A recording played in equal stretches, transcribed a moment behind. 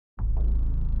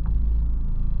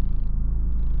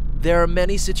There are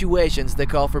many situations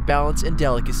that call for balance and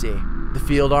delicacy. The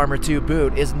Field Armor 2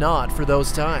 boot is not for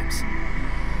those times.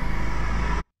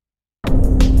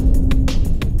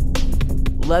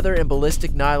 Leather and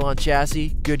ballistic nylon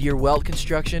chassis, Goodyear welt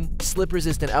construction,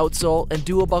 slip-resistant outsole, and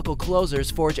dual-buckle closers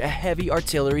forge a heavy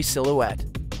artillery silhouette.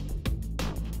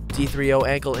 T3O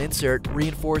ankle insert,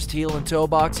 reinforced heel and toe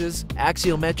boxes,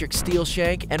 axiometric steel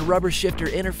shank, and rubber shifter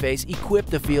interface equip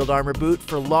the Field Armor boot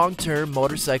for long-term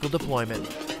motorcycle deployment.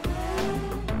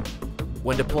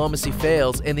 When diplomacy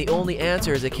fails and the only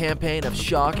answer is a campaign of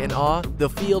shock and awe, the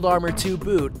Field Armor 2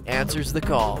 boot answers the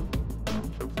call.